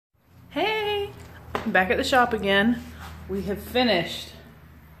back at the shop again. We have finished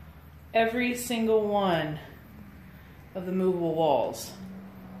every single one of the movable walls,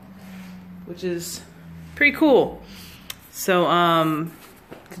 which is pretty cool. So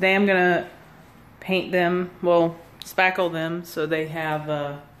today I'm gonna paint them, well, spackle them so they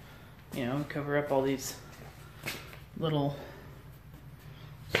have, you know, cover up all these little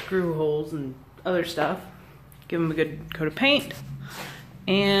screw holes and other stuff. Give them a good coat of paint,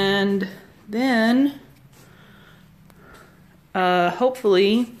 and then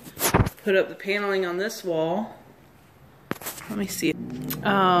hopefully put up the paneling on this wall. Let me see.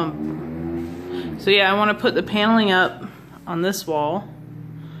 So yeah, I want to put the paneling up on this wall.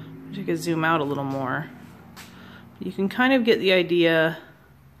 You can zoom out a little more. You can kind of get the idea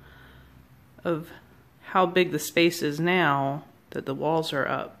of how big the space is now that the walls are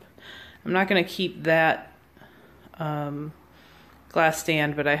up. I'm not going to keep that glass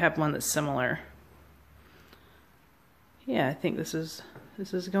stand, but I have one that's similar. Yeah, I think this is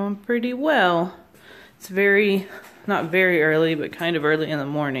going pretty well. It's not very early, but kind of early in the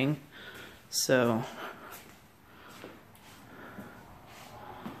morning. So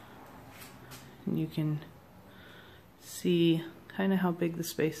you can see kind of how big the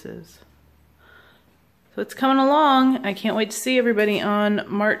space is. So it's coming along. I can't wait to see everybody on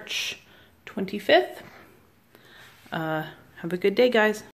March 25th. Have a good day, guys.